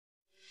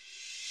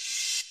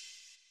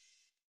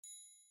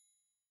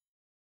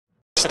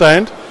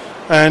stand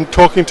and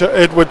talking to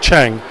Edwin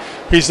Cheng.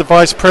 He's the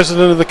Vice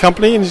President of the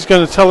company, and he's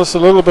going to tell us a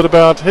little bit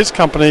about his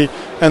company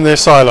and their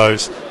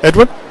silos.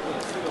 Edwin?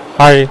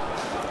 Hi,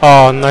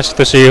 nice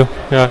to see you.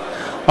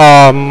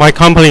 Yeah. My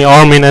company,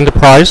 Armin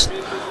Enterprise,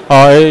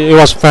 it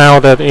was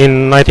founded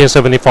in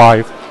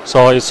 1975,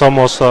 so it's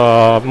almost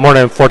more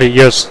than 40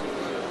 years.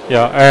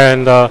 Yeah,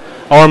 and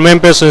our main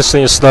business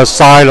is the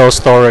silo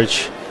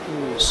storage,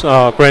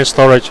 grain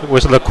storage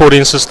with the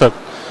cooling system.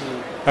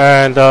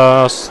 And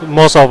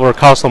most of our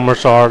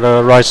customers are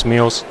the rice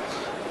mills,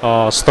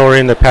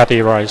 storing the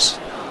paddy rice.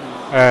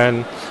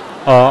 And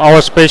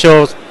our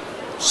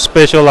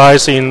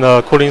specialize in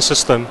the cooling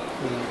system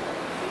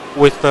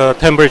with the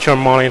temperature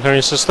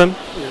monitoring system.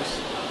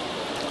 Yes.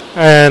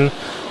 And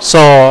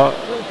so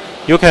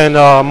you can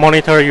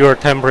monitor your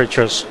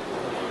temperatures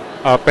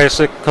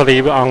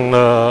basically on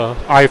the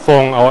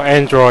iPhone or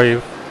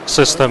Android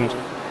system,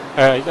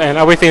 and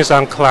everything is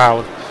on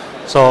cloud.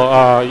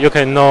 So you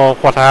can know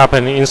what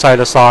happened inside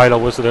the silo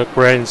with the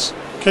grains.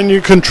 Can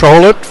you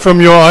control it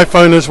from your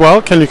iPhone as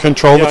well? Can you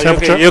control the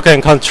temperature? You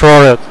can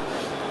control it.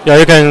 Yeah,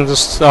 you can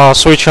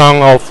switch on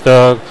off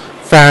the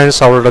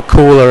fans or the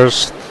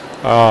coolers.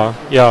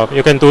 Yeah,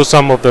 you can do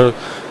some of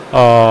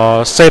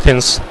the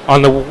settings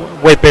on the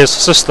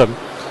weight-based system.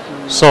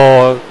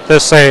 So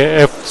let's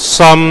say if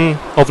some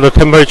of the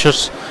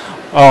temperatures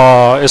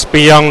is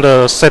beyond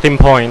the setting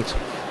point,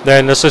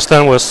 then the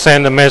system will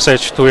send a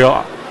message to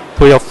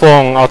your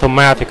phone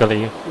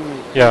automatically.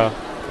 Yeah.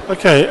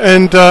 Okay,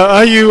 and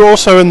are you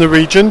also in the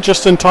region,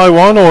 just in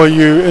Taiwan, or are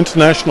you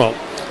international?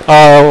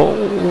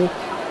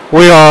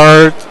 We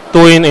are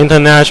doing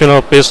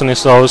international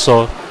business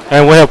also,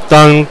 and we have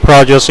done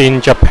projects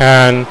in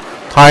Japan,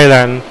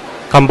 Thailand,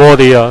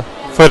 Cambodia,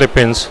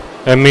 Philippines,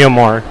 and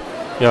Myanmar.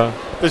 Yeah.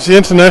 Is the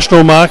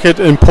international market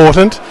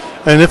important?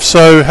 And if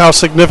so, how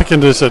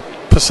significant is it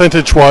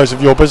percentage-wise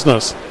of your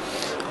business?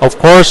 Of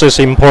course it's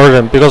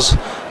important because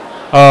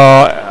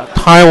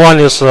Taiwan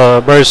is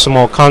a very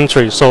small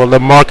country, so the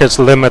market is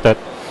limited.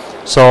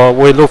 So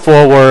we look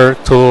forward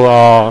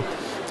to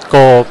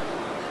go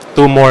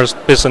do more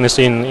business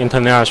in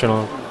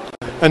international.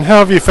 And how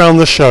have you found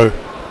the show?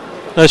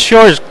 The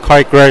show is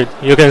quite great.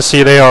 You can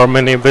see there are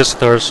many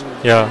visitors.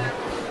 Yeah.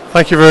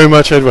 Thank you very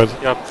much, Edward.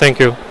 Yeah, thank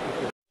you.